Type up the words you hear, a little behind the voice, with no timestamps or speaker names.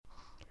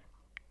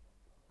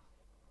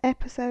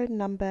Episode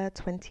number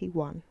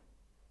 21.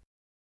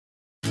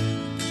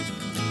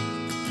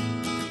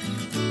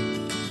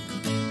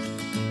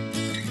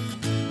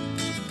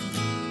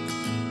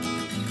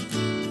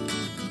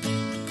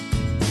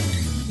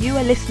 You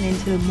are listening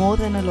to the More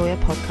Than a Lawyer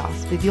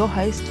podcast with your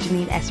host,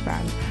 Janine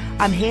Esbrand.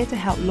 I'm here to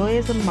help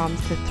lawyers and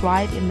mums to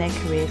thrive in their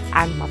careers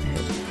and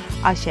motherhood.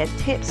 I share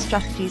tips,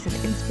 strategies and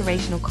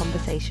inspirational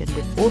conversation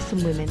with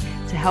awesome women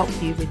to help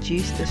you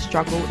reduce the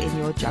struggle in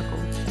your juggle.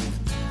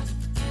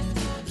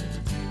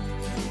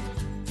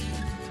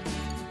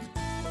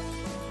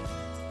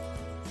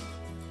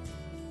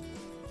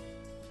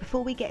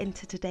 Before we get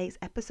into today's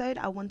episode,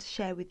 I want to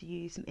share with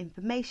you some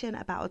information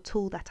about a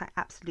tool that I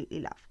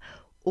absolutely love.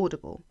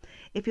 Audible.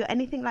 If you're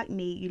anything like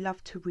me, you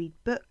love to read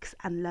books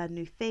and learn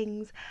new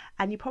things,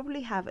 and you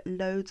probably have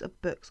loads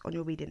of books on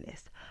your reading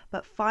list,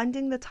 but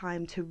finding the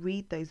time to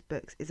read those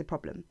books is a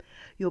problem.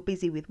 You're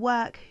busy with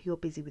work, you're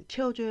busy with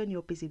children,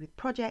 you're busy with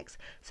projects,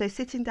 so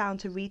sitting down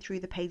to read through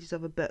the pages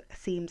of a book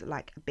seems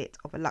like a bit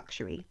of a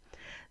luxury.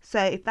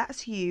 So if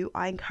that's you,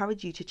 I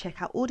encourage you to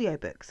check out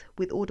audiobooks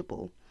with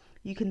Audible.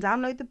 You can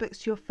download the books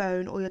to your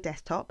phone or your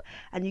desktop,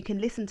 and you can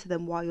listen to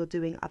them while you're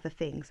doing other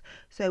things.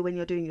 So when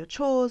you're doing your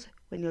chores,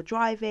 when you're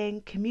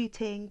driving,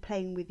 commuting,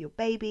 playing with your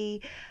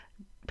baby,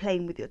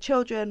 playing with your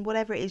children,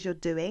 whatever it is you're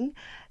doing,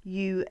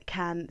 you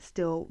can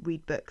still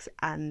read books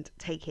and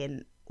take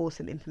in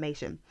awesome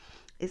information.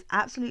 It's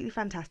absolutely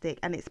fantastic,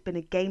 and it's been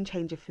a game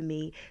changer for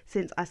me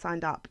since I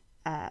signed up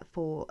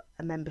for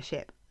a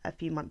membership a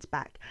few months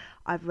back.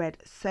 I've read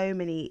so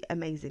many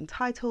amazing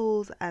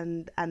titles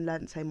and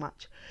learned so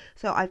much.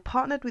 So I've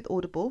partnered with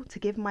Audible to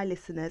give my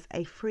listeners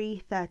a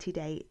free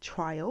 30-day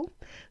trial.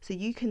 So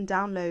you can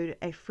download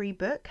a free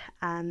book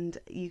and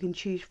you can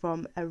choose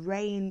from a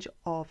range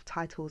of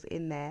titles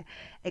in their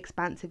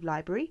expansive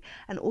library.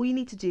 And all you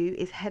need to do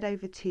is head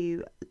over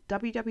to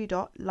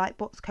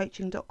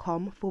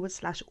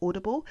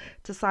www.lightboxcoaching.com/audible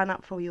to sign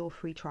up for your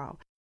free trial.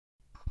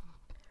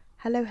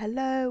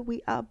 Hello,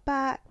 we are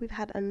back. We've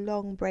had a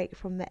long break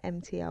from the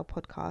MTL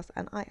podcast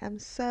and I am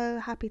so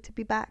happy to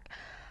be back.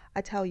 I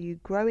tell you,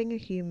 growing a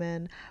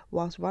human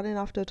whilst running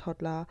after a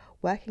toddler,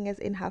 working as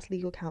in-house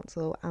legal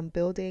counsel and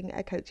building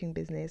a coaching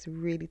business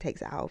really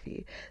takes it out of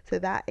you. So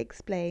that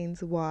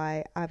explains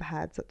why I've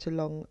had such a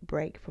long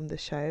break from the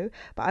show.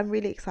 But I'm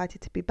really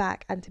excited to be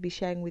back and to be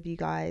sharing with you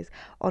guys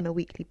on a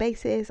weekly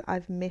basis.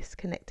 I've missed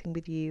connecting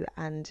with you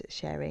and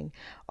sharing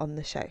on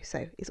the show.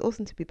 So it's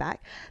awesome to be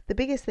back. The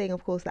biggest thing,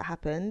 of course, that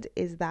happened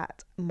is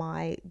that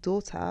my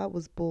daughter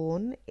was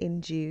born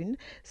in June.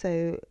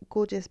 So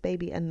gorgeous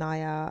baby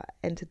Anaya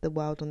entered the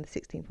world on the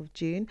 16th of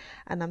June,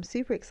 and I'm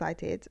super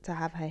excited to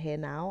have her here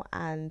now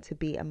and to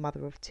be a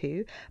mother of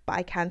two. But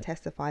I can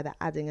testify that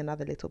adding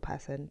another little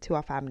person to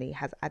our family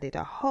has added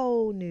a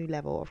whole new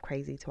level of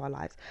crazy to our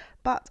lives,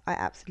 but I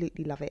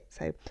absolutely love it.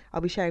 So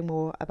I'll be sharing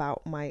more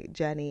about my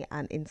journey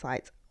and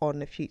insights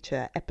on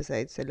future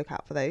episodes, so look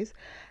out for those.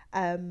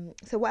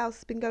 So what else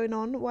has been going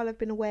on while I've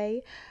been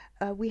away?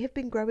 We have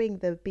been growing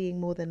the Being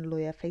More Than a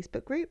Lawyer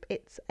Facebook group.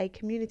 It's a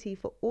community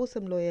for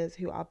awesome lawyers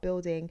who are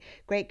building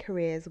great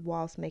careers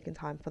whilst making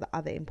time for the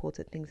other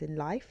important things in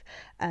life.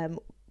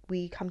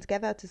 We come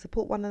together to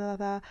support one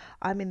another.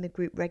 I'm in the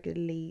group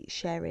regularly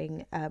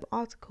sharing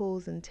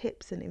articles and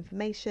tips and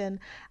information,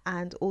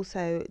 and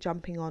also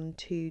jumping on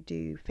to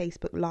do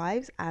Facebook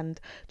Lives and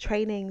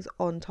trainings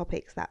on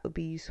topics that would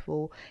be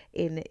useful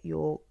in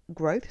your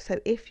growth. So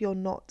if you're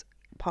not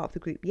part of the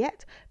group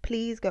yet,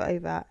 please go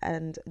over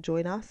and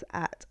join us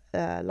at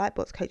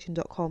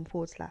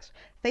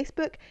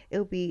lightboxcoaching.com/Facebook.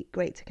 It'll be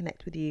great to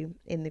connect with you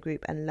in the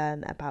group and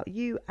learn about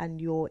you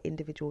and your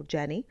individual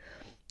journey.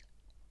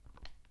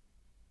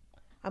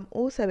 I'm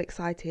also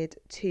excited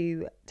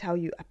to tell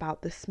you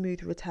about the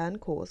Smooth Return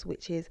course,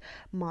 which is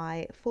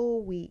my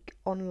 4-week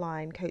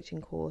online coaching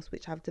course,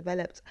 which I've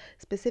developed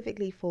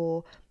specifically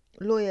for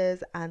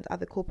lawyers and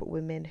other corporate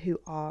women who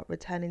are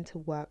returning to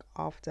work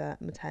after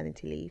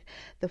maternity leave.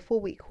 The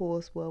 4-week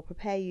course will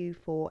prepare you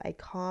for a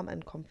calm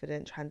and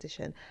confident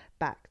transition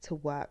back to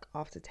work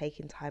after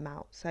taking time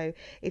out. So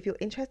if you're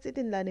interested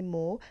in learning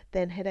more,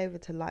 then head over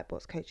to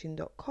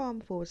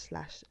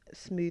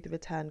lightboxcoaching.com/smooth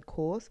return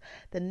course.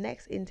 The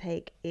next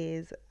intake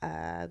is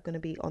going to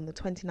be on the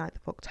 29th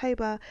of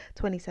October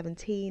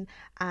 2017,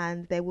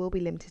 and there will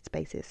be limited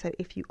spaces. So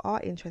if you are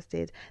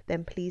interested,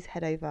 then please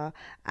head over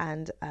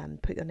and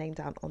put your name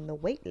down on the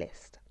wait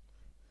list.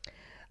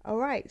 All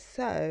right,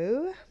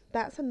 so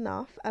that's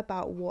enough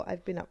about what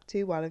I've been up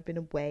to while I've been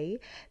away.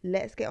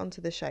 Let's get on to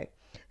the show.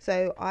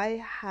 So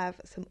I have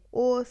some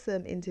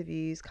awesome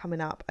interviews coming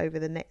up over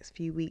the next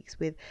few weeks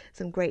with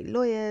some great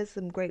lawyers,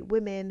 some great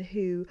women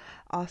who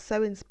are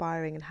so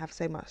inspiring and have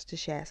so much to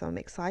share. So I'm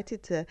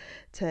excited to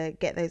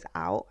get those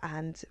out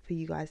and for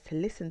you guys to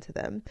listen to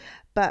them.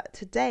 But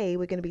today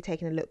we're going to be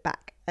taking a look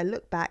back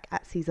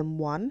at season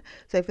 1.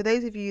 So for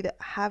those of you that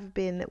have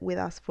been with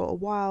us for a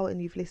while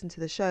and you've listened to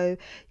the show,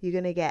 you're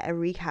going to get a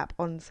recap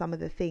on some of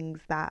the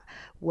things that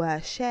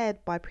were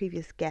shared by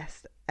previous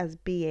guests as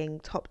being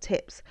top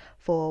tips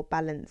for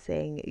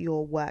balancing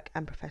your work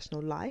and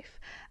professional life.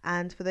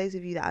 And for those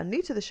of you that are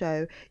new to the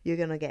show, you're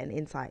going to get an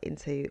insight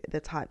into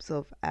the types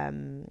of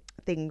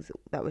things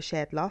that were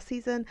shared last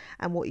season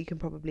and what you can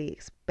probably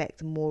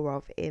expect more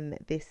of in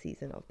this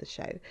season of the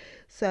show.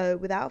 So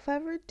without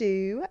further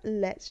ado,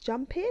 let's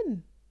jump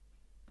in.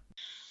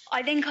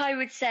 I think I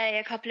would say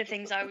a couple of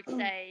things. I would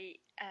say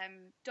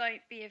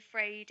don't be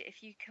afraid,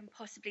 if you can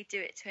possibly do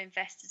it, to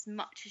invest as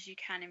much as you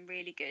can in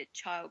really good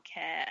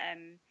childcare,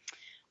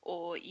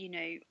 or, you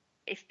know,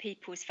 if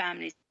people's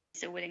families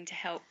are willing to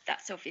help,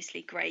 that's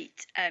obviously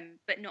great.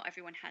 But not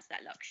everyone has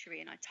that luxury,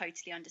 and I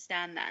totally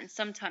understand that. And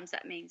sometimes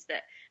that means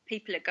that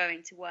people are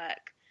going to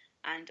work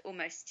and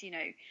almost, you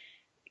know,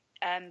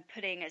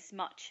 putting as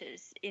much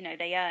as, you know,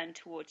 they earn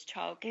towards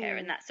childcare,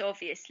 and that's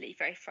obviously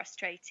very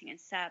frustrating and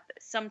sad.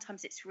 But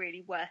sometimes it's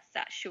really worth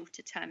that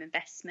shorter term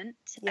investment,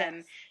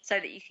 Yes. so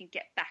that you can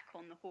get back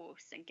on the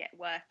horse and get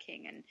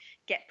working and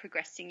get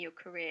progressing your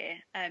career.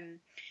 And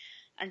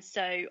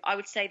so I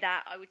would say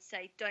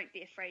don't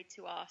be afraid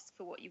to ask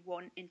for what you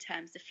want in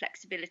terms of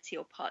flexibility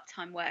or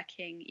part-time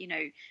working. You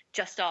know,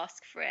 just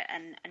ask for it,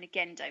 and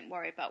again, don't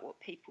worry about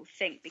what people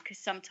think, because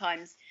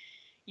sometimes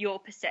your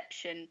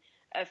perception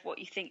of what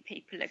you think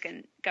people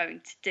are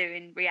going to do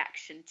in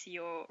reaction to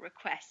your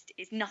request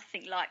is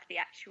nothing like the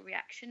actual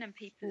reaction, and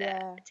people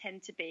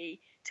tend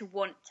to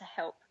want to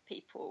help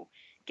people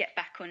get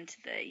back onto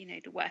the, you know,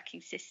 the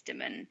working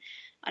system. And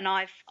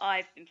I've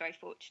been very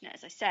fortunate,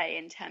 as I say,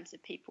 in terms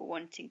of people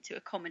wanting to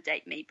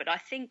accommodate me. But I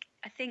think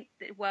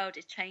the world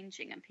is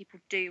changing, and people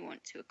do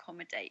want to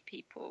accommodate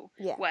people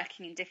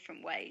working in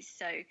different ways.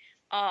 So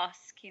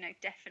ask, you know,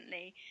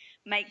 definitely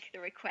make the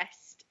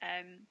request.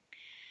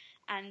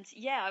 And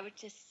yeah, I would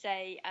just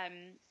say,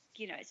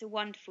 you know, it's a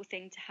wonderful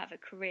thing to have a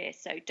career.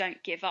 So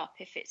don't give up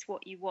if it's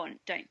what you want.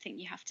 Don't think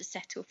you have to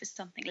settle for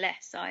something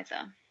less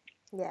either.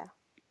 Yeah.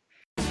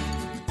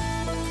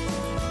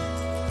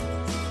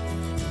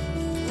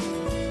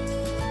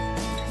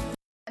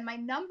 And my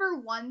number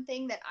one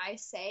thing that I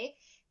say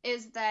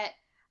is that,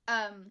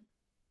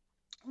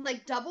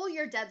 like, double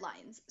your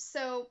deadlines.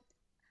 So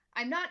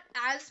I'm not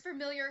as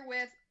familiar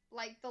with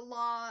like the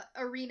law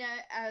arena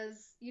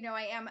as, you know,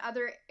 I am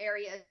other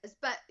areas,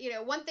 but, you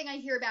know, one thing I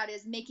hear about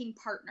is making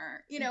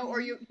partner, you know,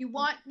 or you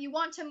want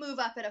to move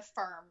up at a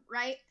firm,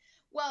 right?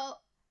 Well,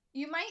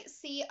 you might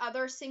see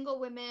other single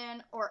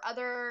women or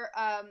other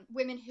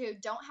women who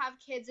don't have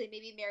kids. They may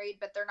be married,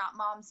 but they're not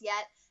moms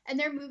yet, and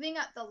they're moving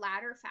up the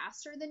ladder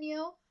faster than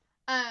you.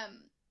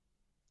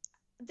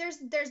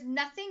 There's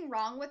nothing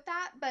wrong with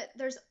that, but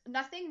there's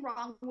nothing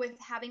wrong with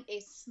having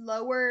a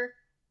slower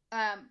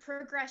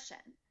progression.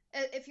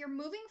 If you're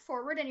moving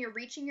forward and you're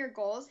reaching your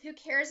goals, who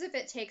cares if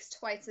it takes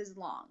twice as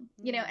long,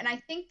 you know? And I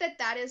think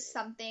that is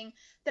something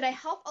that I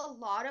help a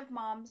lot of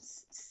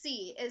moms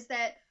see, is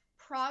that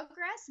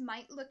progress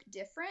might look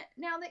different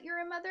now that you're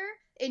a mother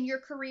in your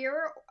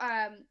career,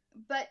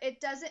 but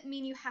it doesn't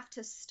mean you have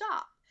to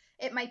stop.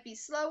 It might be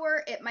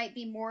slower. It might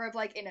be more of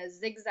like in a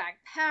zigzag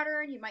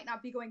pattern. You might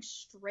not be going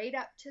straight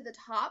up to the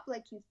top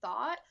like you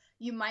thought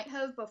you might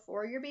have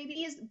before your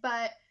babies,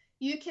 but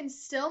you can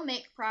still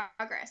make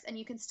progress and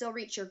you can still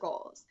reach your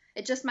goals.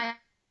 It just might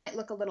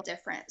look a little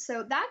different.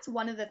 So that's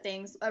one of the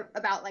things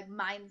about like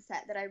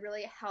mindset that I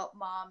really help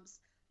moms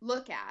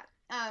look at.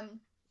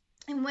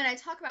 And when I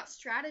talk about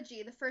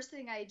strategy, the first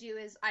thing I do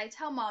is I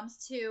tell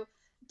moms to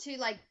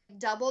like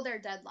double their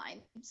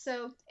deadline.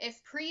 So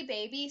if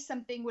pre-baby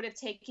something would have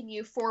taken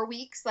you 4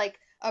 weeks, like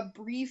a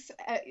brief,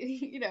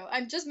 you know,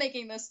 I'm just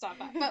making this stuff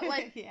up, but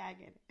like yeah, I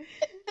get it.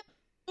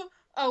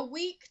 A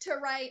week to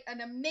write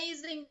an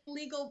amazing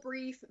legal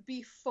brief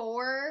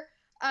before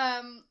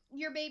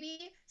your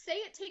baby, say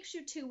it takes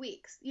you 2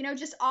 weeks, you know,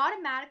 just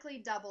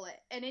automatically double it.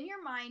 And in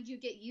your mind, you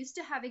get used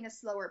to having a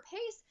slower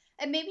pace,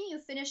 and maybe you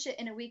finish it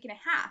in a week and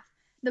a half.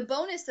 The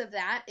bonus of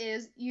that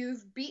is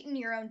you've beaten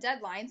your own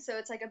deadline, so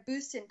it's like a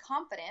boost in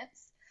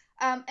confidence.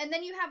 And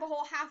then you have a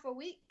whole half a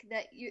week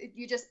that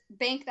you just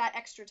bank that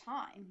extra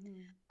time.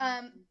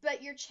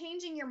 But you're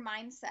changing your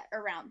mindset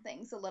around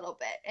things a little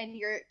bit, and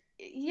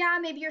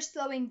maybe you're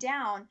slowing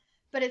down,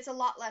 but it's a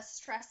lot less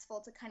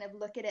stressful to kind of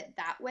look at it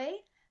that way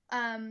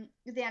than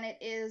it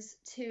is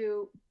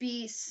to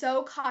be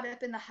so caught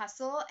up in the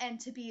hustle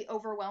and to be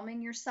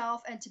overwhelming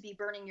yourself and to be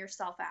burning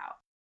yourself out.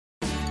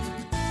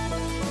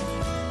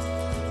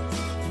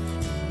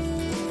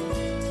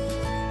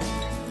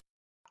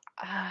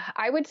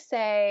 I would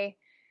say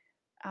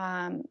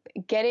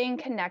getting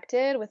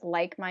connected with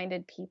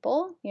like-minded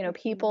people, you know,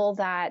 people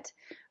that,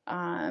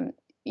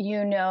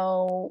 you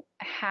know,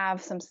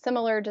 have some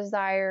similar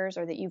desires,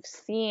 or that you've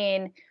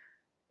seen,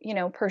 you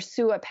know,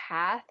 pursue a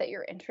path that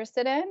you're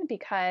interested in,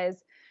 because,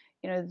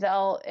 you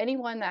know,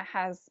 anyone that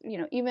has, you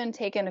know, even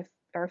taken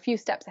a few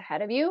steps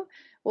ahead of you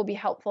will be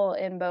helpful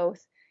in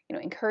both, you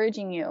know,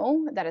 encouraging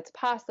you that it's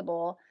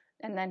possible,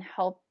 and then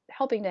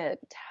helping to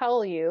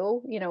tell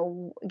you, you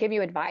know, give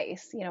you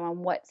advice, you know,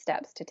 on what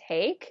steps to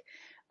take.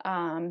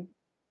 And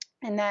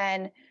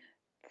then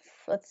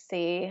let's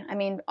see, I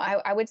mean,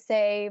 I would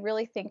say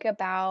really think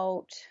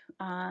about,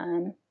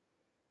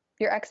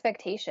 your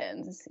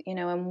expectations,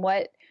 and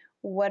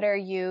what are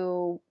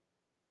you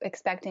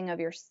expecting of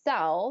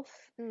yourself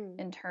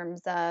in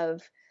terms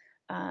of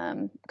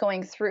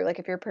going through, like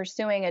if you're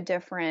pursuing a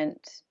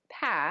different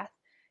path,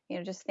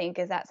 just think,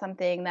 is that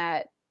something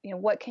that,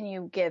 what can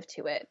you give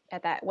to it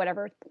at that,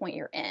 whatever point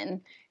you're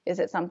in? Is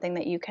it something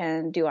that you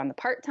can do on the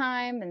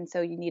part-time, and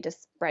so you need to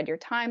spread your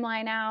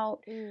timeline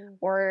out?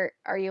 Or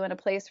are you in a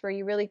place where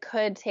you really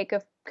could take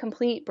a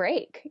complete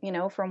break,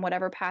 from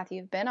whatever path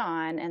you've been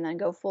on and then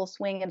go full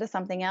swing into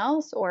something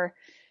else, or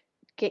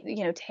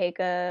take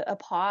a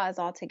pause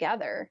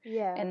altogether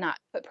and not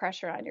put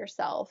pressure on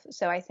yourself?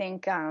 So I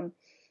think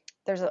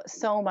there's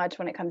so much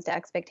when it comes to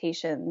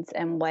expectations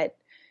and what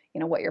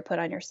you're put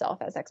on yourself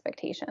as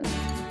expectations.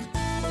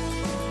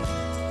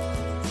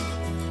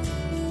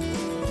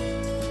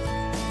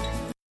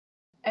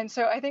 And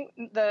so I think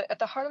at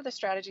the heart of the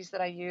strategies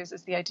that I use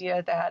is the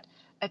idea that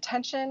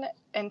attention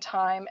and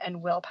time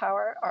and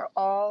willpower are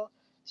all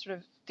sort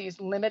of these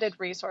limited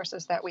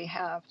resources that we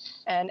have.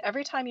 And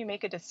every time you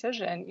make a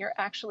decision, you're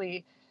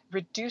actually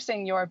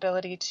reducing your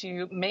ability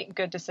to make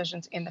good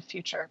decisions in the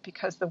future,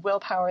 because the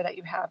willpower that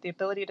you have, the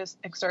ability to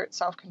exert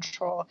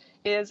self-control,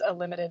 is a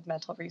limited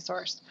mental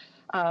resource.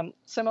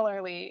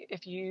 Similarly,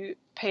 if you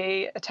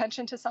pay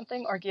attention to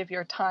something or give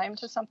your time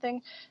to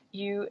something,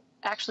 you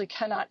actually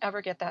cannot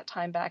ever get that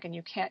time back, and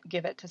you can't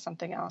give it to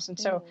something else. And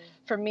so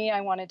for me,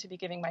 I wanted to be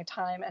giving my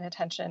time and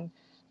attention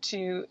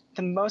to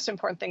the most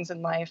important things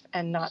in life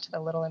and not to the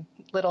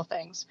little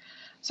things.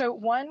 So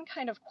one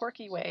kind of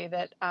quirky way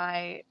that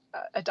I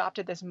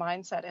adopted this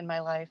mindset in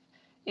my life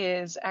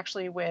is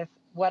actually with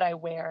what I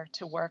wear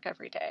to work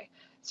every day.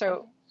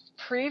 So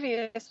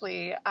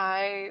previously,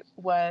 I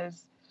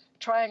was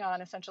trying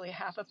on essentially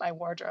half of my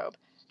wardrobe,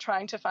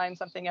 trying to find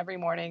something every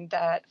morning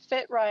that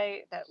fit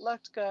right, that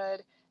looked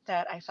good,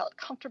 that I felt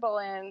comfortable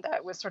in,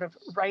 that was sort of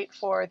right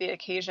for the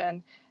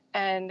occasion.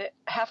 And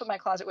half of my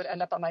closet would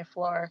end up on my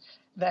floor.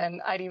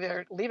 Then I'd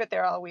either leave it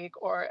there all week,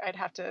 or I'd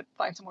have to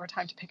find some more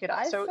time to pick it up.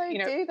 I so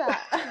do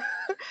that.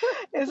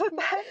 Isn't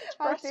that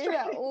frustrating?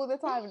 I do that all the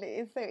time, and it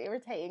is so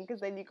irritating, because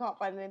then you can't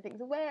find anything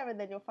to wear, and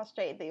then you're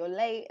frustrated that you're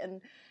late,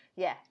 and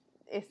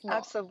it's not.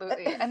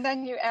 Absolutely. And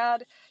then you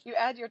add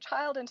your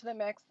child into the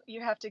mix.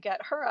 You have to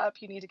get her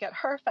up. You need to get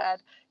her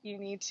fed. You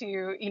need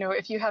to,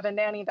 if you have a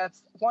nanny,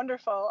 that's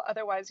wonderful.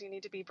 Otherwise, you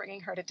need to be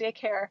bringing her to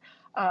daycare.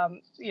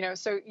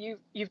 So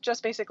you've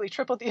just basically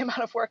tripled the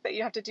amount of work that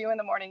you have to do in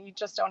the morning. You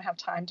just don't have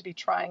time to be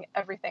trying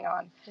everything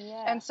on.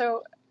 Yeah. And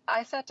so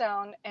I sat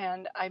down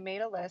and I made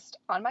a list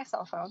on my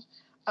cell phone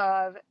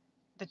of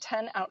the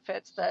 10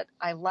 outfits that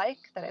I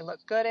like, that I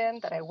look good in,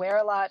 that I wear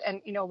a lot. And,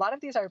 a lot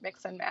of these are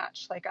mix and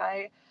match. Like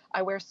I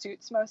wear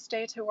suits most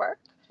day to work.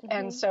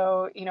 And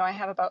so, I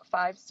have about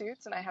 5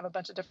 suits, and I have a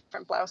bunch of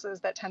different blouses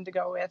that tend to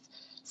go with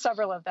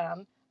several of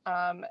them.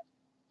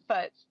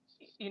 But,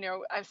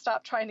 I've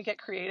stopped trying to get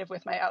creative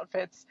with my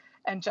outfits,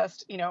 and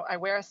just, I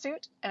wear a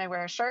suit and I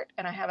wear a shirt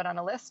and I have it on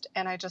a list,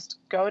 and I just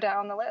go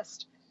down the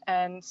list.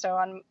 And so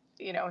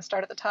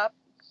start at the top,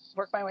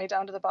 work my way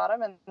down to the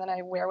bottom, and then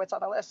I wear what's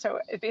on the list. So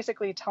I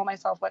basically tell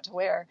myself what to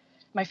wear,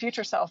 my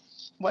future self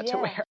what to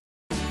wear.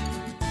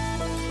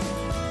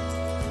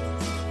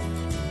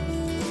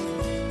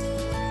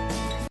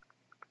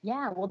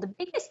 Yeah, well, the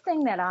biggest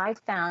thing that I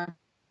found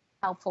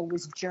helpful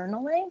was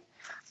journaling.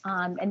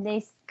 And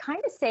they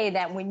kind of say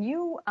that when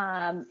you,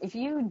 if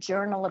you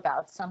journal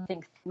about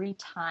something 3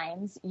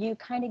 times, you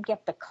kind of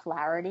get the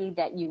clarity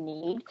that you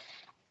need.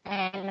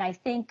 And I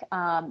think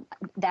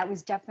that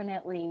was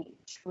definitely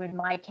true in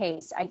my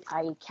case.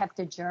 I kept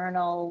a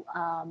journal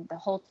the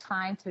whole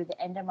time through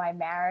the end of my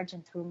marriage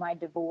and through my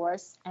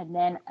divorce. And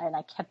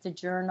I kept a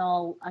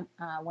journal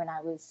when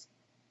I was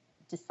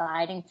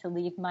deciding to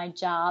leave my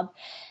job.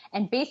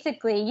 And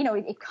basically,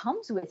 it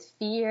comes with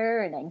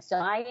fear and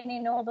anxiety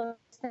and all those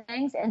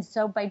things. And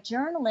so by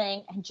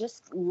journaling and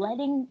just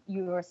letting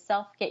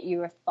yourself get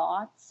your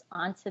thoughts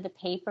onto the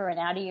paper and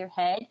out of your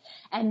head,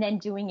 and then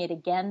doing it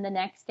again the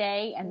next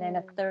day, and then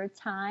a third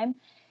time,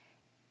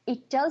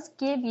 it does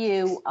give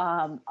you,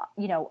 a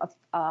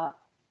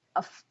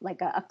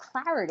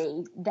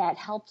clarity that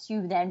helps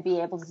you then be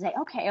able to say,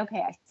 okay,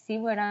 I see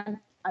what I'm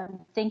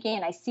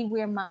thinking. I see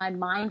where my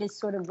mind is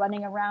sort of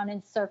running around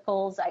in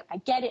circles. I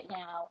get it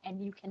now.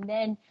 And you can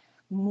then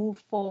move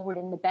forward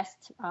in the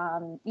best,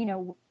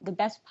 the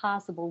best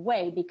possible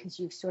way, because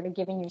you've sort of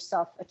given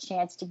yourself a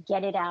chance to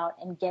get it out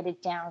and get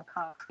it down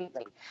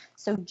concretely.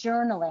 So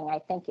journaling, I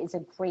think, is a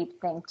great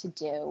thing to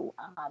do,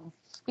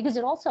 because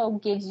it also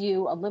gives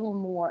you a little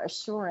more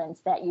assurance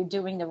that you're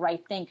doing the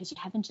right thing, because you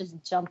haven't just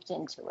jumped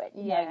into it.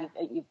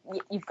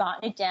 You've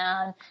gotten it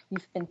down.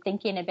 You've been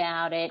thinking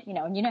about it,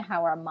 and you know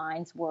how our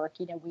minds work.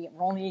 We're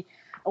only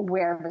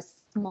aware of a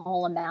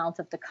small amount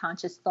of the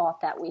conscious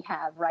thought that we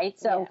have, right?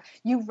 So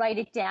you write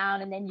it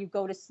down, and then you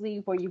go to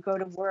sleep, or you go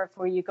to work,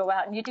 or you go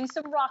out and you do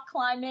some rock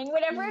climbing,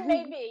 whatever it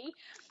may be.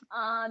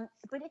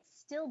 But it's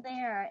still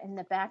there in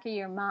the back of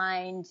your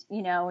mind,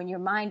 and your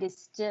mind is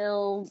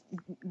still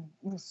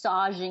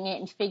massaging it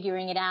and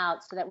figuring it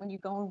out, so that when you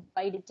go and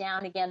write it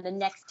down again the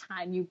next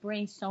time, you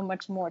bring so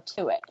much more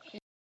to it.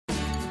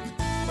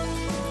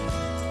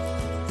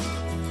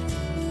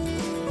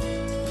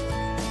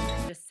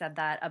 said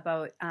that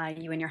about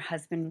you and your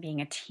husband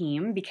being a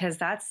team, because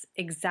that's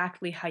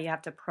exactly how you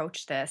have to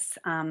approach this.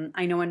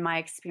 I know in my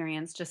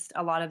experience, just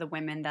a lot of the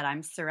women that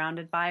I'm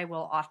surrounded by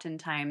will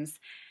oftentimes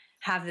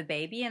have the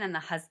baby and then the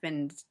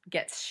husband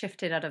gets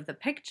shifted out of the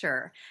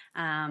picture.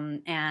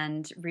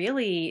 And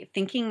really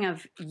thinking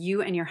of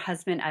you and your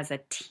husband as a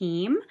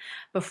team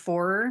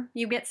before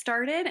you get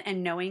started,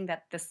 and knowing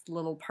that this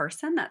little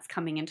person that's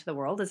coming into the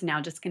world is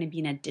now just going to be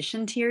an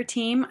addition to your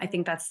team. I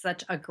think that's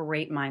such a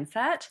great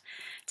mindset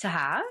to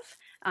have,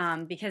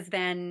 because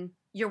then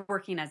you're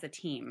working as a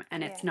team,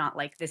 and it's not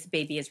like this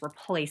baby is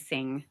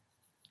replacing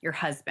your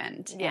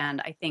husband.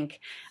 And I think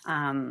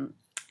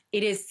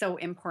it is so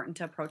important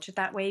to approach it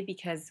that way,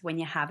 because when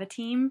you have a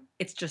team,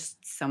 it's just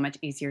so much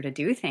easier to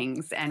do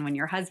things. And when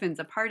your husband's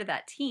a part of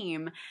that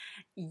team,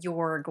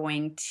 you're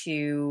going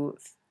to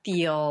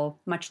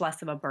feel much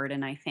less of a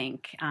burden, I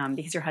think,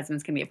 because your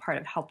husband's going to be a part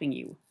of helping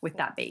you with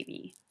that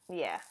baby.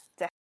 Yeah,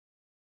 definitely.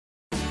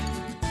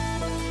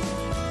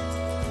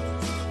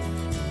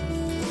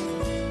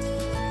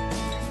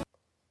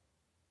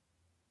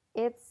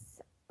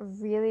 It's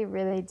really,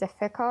 really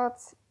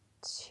difficult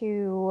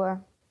to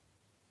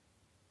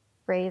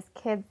raise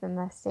kids in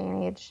this day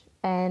and age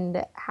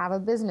and have a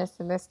business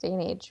in this day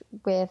and age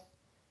with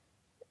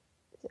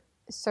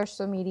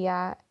social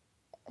media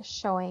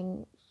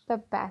showing the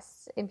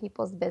best in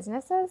people's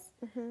businesses,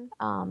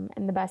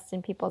 and the best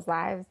in people's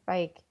lives.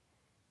 Like,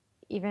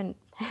 even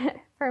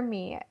for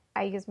me,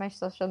 I use my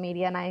social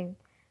media and I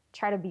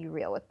try to be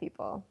real with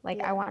people. Like,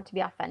 I want to be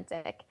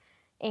authentic.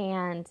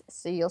 And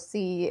so you'll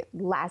see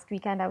last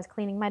weekend I was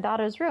cleaning my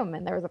daughter's room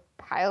and there was a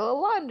pile of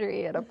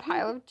laundry and a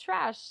pile of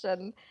trash,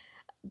 and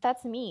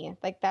that's me.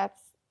 Like, that's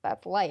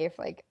life.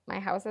 Like, my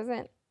house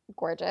isn't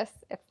gorgeous.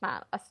 It's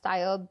not a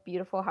styled,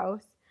 beautiful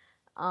house.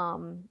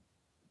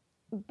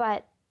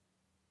 But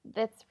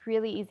that's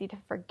really easy to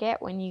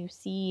forget when you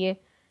see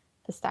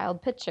the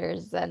styled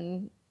pictures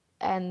and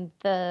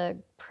the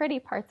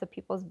pretty parts of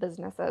people's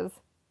businesses.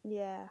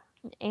 Yeah.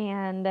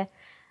 And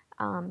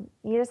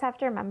you just have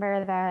to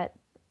remember that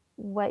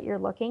what you're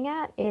looking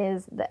at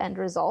is the end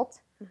result.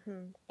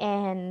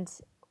 And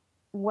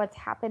what's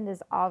happened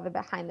is all the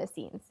behind the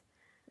scenes.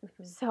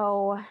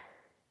 So,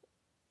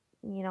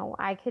 you know,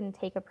 I can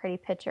take a pretty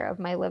picture of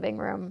my living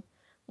room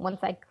once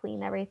I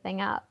clean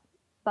everything up,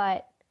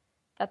 but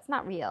that's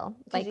not real.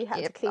 Like, you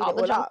have to clean all it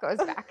the all junk up. goes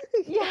back.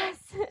 Yes.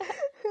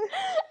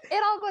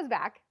 It all goes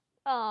back.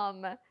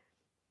 And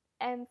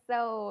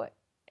so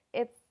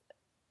it's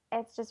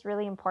just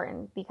really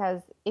important, because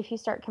if you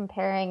start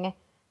comparing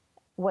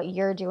what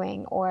you're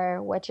doing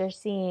or what you're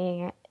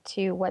seeing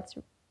to what's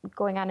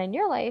going on in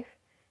your life,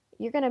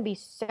 you're going to be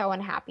so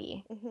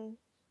unhappy,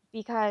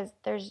 because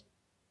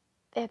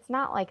it's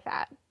not like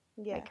that.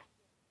 Yeah. Like,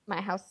 my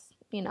house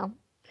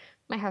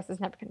is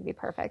never going to be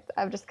perfect.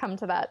 I've just come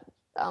to that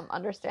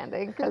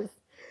understanding, because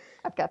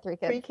I've got 3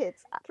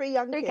 kids. 3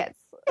 young kids.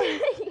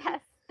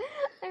 Yes.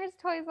 There's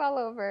toys all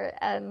over.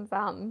 And,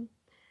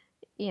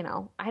 you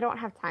know, I don't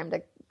have time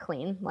to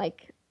clean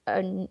like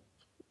a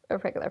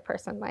regular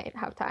person might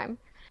have time.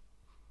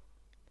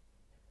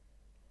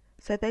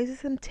 So those are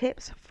some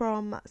tips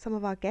from some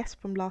of our guests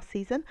from last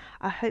season.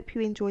 I hope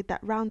you enjoyed that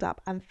roundup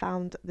and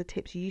found the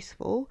tips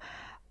useful.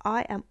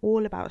 I am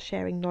all about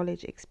sharing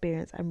knowledge,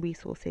 experience and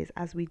resources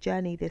as we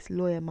journey this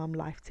lawyer mum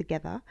life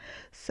together.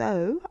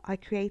 So I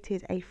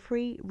created a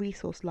free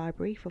resource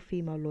library for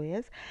female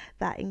lawyers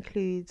that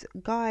includes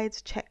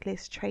guides,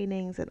 checklists,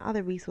 trainings and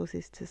other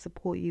resources to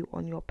support you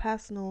on your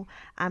personal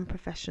and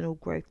professional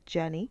growth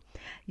journey.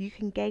 You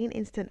can gain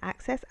instant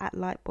access at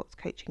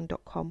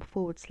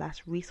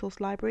lightboxcoaching.com/resource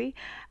library,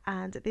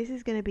 and this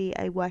is going to be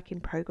a work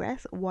in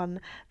progress, one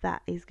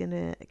that is going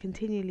to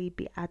continually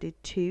be added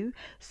to.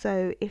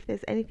 So if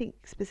there's anything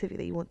specific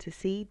that you want to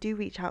see, do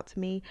reach out to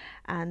me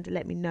and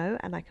let me know,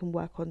 and I can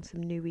work on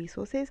some new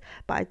resources.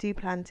 But I do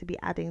plan to be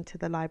adding to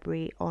the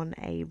library on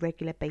a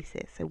regular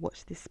basis, so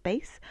watch this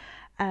space.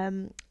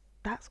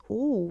 That's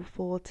all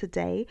for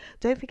today.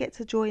 Don't forget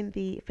to join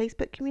the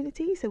Facebook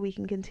community so we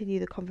can continue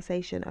the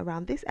conversation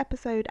around this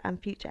episode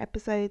and future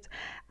episodes.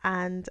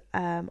 And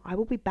I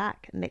will be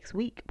back next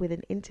week with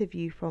an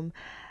interview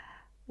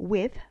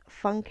with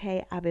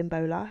Funke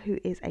Abimbola, who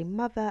is a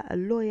mother, a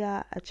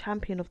lawyer, a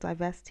champion of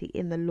diversity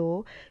in the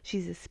law.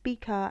 She's a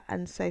speaker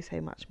and so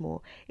much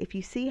more. If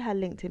you see her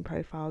LinkedIn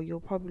profile, you'll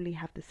probably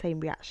have the same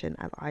reaction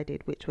as I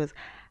did, which was,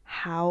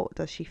 how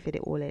does she fit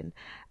it all in?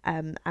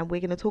 And we're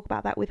going to talk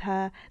about that with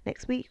her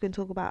next week. We're going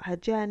to talk about her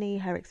journey,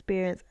 her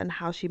experience and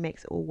how she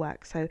makes it all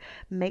work. So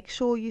make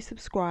sure you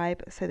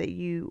subscribe so that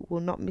you will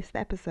not miss the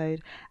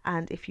episode.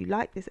 And if you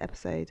like this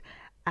episode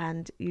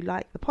and you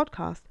like the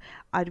podcast,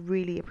 I'd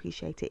really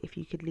appreciate it if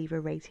you could leave a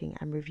rating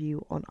and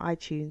review on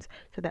iTunes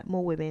so that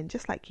more women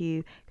just like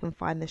you can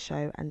find the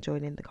show and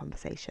join in the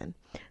conversation.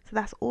 So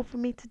that's all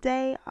from me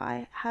today.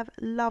 I have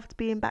loved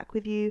being back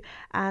with you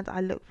and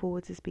I look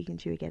forward to speaking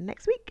to you again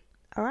next week.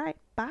 All right,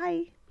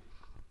 bye.